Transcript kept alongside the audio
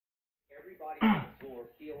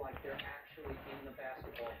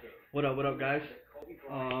What up, guys?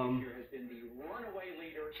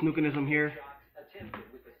 Snookerism here.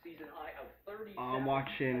 I'm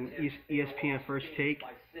watching ESPN First Take.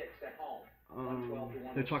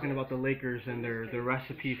 They're talking about the Lakers and their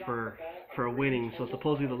recipe for winning. So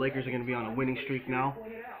supposedly the Lakers are going to be on a winning streak now.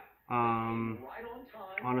 On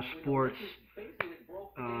a sports.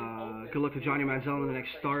 Good luck to Johnny Manziel in the next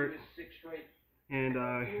start. And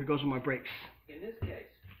here goes with my breaks.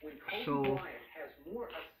 So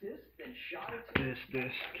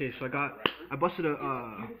okay, so I busted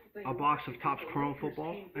a box of Topps Chrome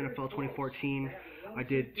Football NFL 2014. I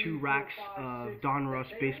did 2 racks of Don Russ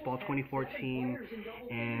Baseball 2014,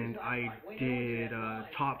 and I did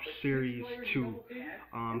Topps Series 2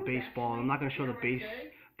 Baseball. I'm not going to show the base,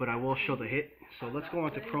 but I will show the hit. So let's go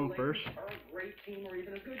on to Chrome first.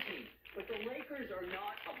 But the Lakers are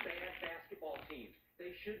not a bad basketball team.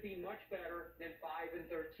 They should be much better than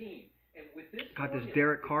 5-13. And with this got this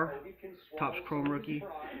Derek Carr, Topps Chrome rookie,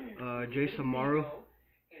 Jason Morrow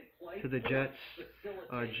to the Jets,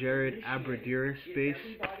 Jared Abradiris base.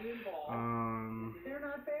 They're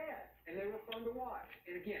not bad, and they were fun to watch.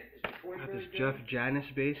 And again, got this Jeff Janis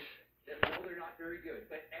base. No, they're not very good.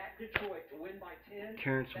 But at Detroit to win by 10,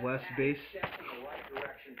 Terrence West base. Step in the right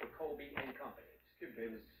direction for Kobe and company. Skip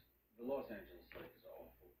Bayless. The Los Angeles Lakers are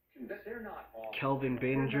awful. They're not awful. Kelvin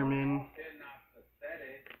Benjamin. They're not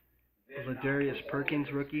pathetic. Ladarius Perkins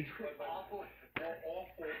rookie. Awful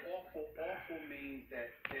means that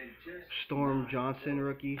they're just Storm Johnson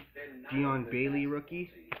rookie. Dion Bailey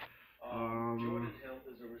rookie.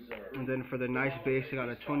 And then for the nice base, I got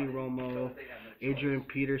a Tony Romo, Adrian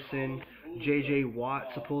Peterson, J.J. Watt,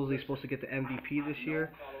 supposedly supposed to get the MVP this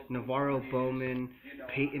year. Navarro Bowman,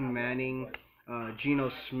 Peyton Manning. Geno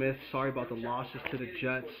Smith, sorry about the losses to the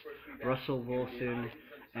Jets, Russell Wilson,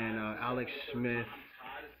 and Alex Smith,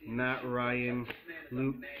 Matt Ryan,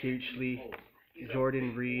 Luke Kuechly,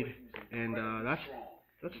 Jordan Reed, and that's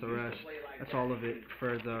the rest. That's all of it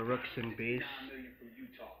for the rooks and base.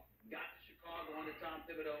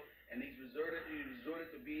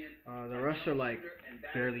 The rest are like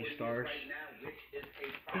barely stars.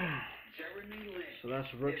 So that's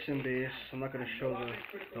rooks and base. I'm not going to show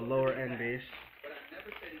the lower end base.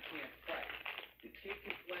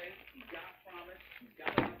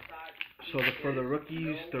 So for the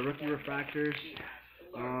rookies, the rookie refractors,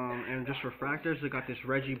 and just refractors, I got this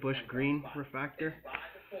Reggie Bush green refractor,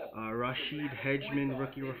 Rashid Hedgeman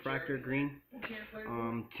rookie refractor green,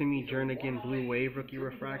 Timmy Jernigan blue wave rookie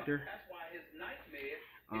refractor,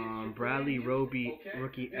 Bradley Roby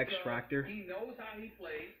rookie X-Fractor,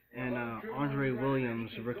 and Andre Williams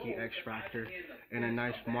rookie X-Fractor, and a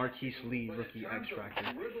nice Marquise Lee rookie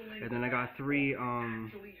X-Fractor. And then I got 3, I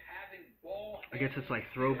guess it's like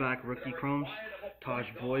throwback rookie chromes, Taj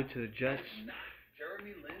Boyd to the Jets,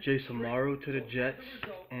 Jason Morrow to the Jets,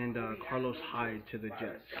 and Carlos Hyde to the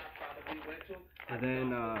Jets. And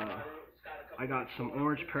then I got some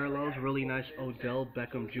orange parallels, really nice Odell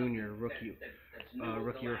Beckham Jr. rookie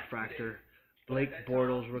refractor, Blake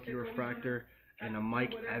Bortles rookie refractor, and a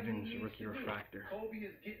Mike Evans rookie refractor.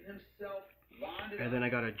 And then I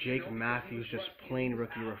got a Jake Matthews just plain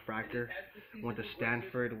rookie refractor. Went to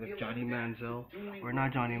Stanford with Johnny Manziel, or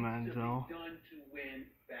not Johnny Manziel.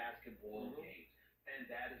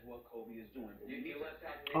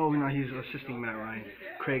 Oh no, he's assisting Matt Ryan.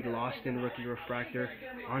 Craig Lawson rookie refractor,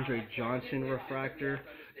 Andre Johnson refractor,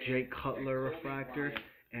 Jake Cutler refractor,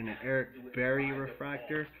 and an Eric Berry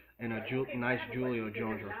refractor, and a nice Julio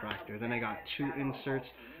Jones refractor. Then I got 2 inserts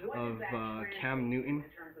of Cam Newton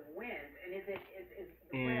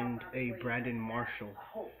and a Brandon Marshall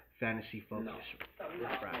Fantasy Focus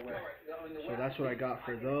refractor. So that's what I got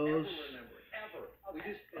for those.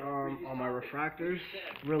 On my refractors,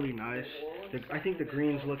 really nice. I think the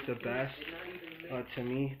greens look the best to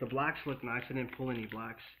me. The blacks look nice. I didn't pull any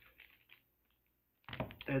blacks.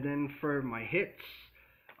 And then for my hits,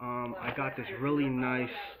 I got this really nice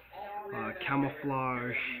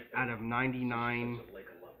camouflage out of 99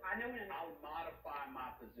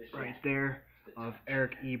 right there of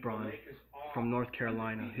Eric Ebron from North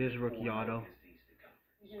Carolina, his rookie auto.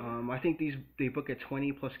 I think they book at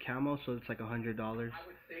 20 plus camo, so it's like $100.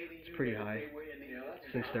 It's pretty high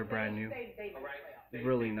since they're brand new.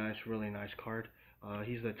 Really nice card.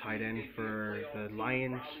 He's the tight end for the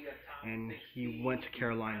Lions, and he went to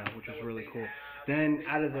Carolina, which was really cool. Then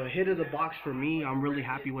out of the hit of the box for me, I'm really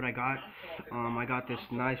happy what I got. I got this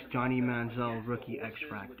nice Johnny Manziel rookie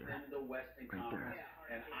X-Fractor right there.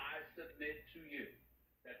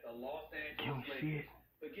 Can we see it?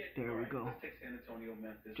 There we go.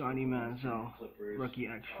 Johnny Manziel, rookie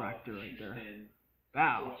X Factor right there.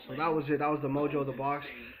 Wow, so that was it. That was the Mojo of the box.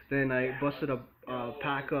 Then I busted a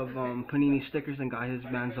pack of Panini stickers and got his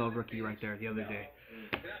Manziel rookie right there the other day.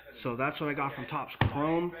 So that's what I got from Topps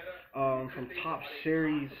Chrome. From Topps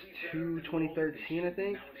Series 2 2013, I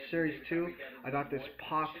think. Series 2. I got this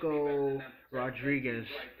Paco Rodriguez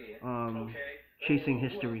Chasing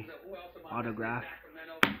History autograph.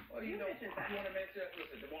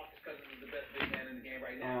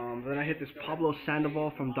 Then I hit this Pablo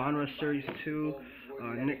Sandoval from Donruss Series 2,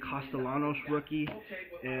 Nick Castellanos rookie,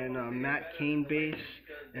 and Matt Cain base,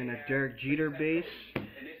 and a Derek Jeter base,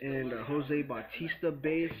 and a Jose Bautista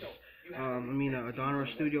base, a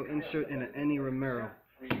Donruss Studio insert, and an Enny Romero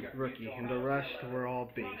rookie, and the rest were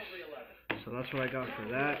all base. So that's what I got for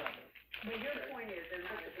that.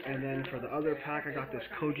 And then for the other pack, I got this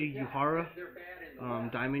Koji Uehara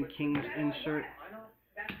Diamond Kings insert,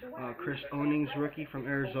 Chris Owings rookie from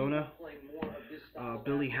Arizona,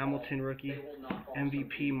 Billy Hamilton rookie,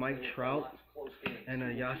 MVP Mike Trout, and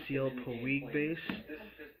a Yasiel Puig base,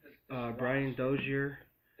 Brian Dozier,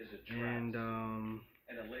 and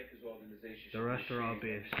the rest are all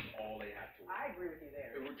base. I agree with you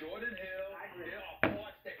there. Jordan Hill, there are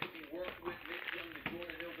parts that can be worked with,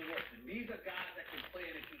 Jordan Hill to work. These are guys that can play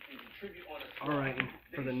and can contribute on a. Alright,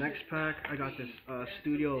 for the next pack, I got this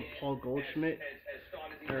studio of Paul Goldschmidt,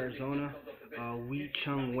 Arizona, Wee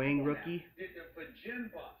Chung Wang rookie,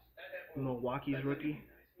 Milwaukee's rookie,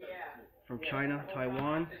 from China,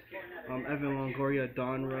 Taiwan, Evan Longoria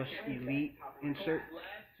Donruss Elite insert,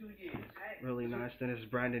 really nice. Then it's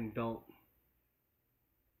Brandon Belt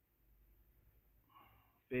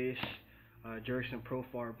base, Jurickson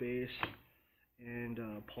Profar base, and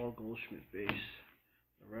Paul Goldschmidt base.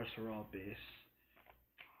 The rest are all base.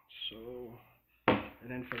 So, and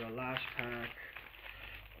then for the last pack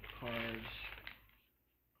of cards,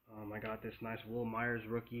 I got this nice Will Myers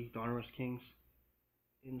rookie Donruss Kings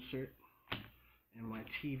insert. And my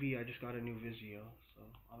TV, I just got a new Vizio, so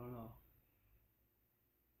I don't know.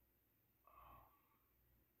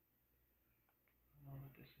 I don't know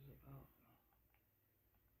what this is about.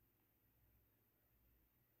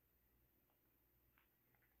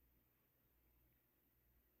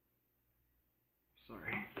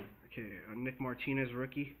 Sorry. Okay, Nick Martinez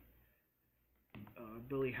rookie,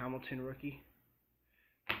 Billy Hamilton rookie,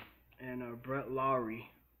 and Brett Lowry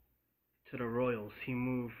to the Royals. He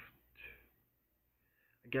moved.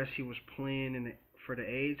 I guess he was playing for the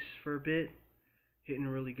A's for a bit, hitting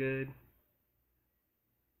really good.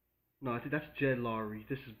 No, I think that's Jed Lowry.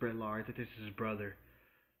 This is Brett Lowry. I think this is his brother.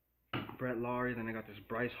 Brett Lowry. Then I got this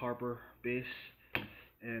Bryce Harper base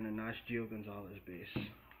and a nice Gio Gonzalez base.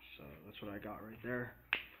 So that's what I got right there.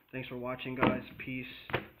 Thanks for watching, guys. Peace.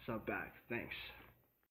 Sub back. Thanks.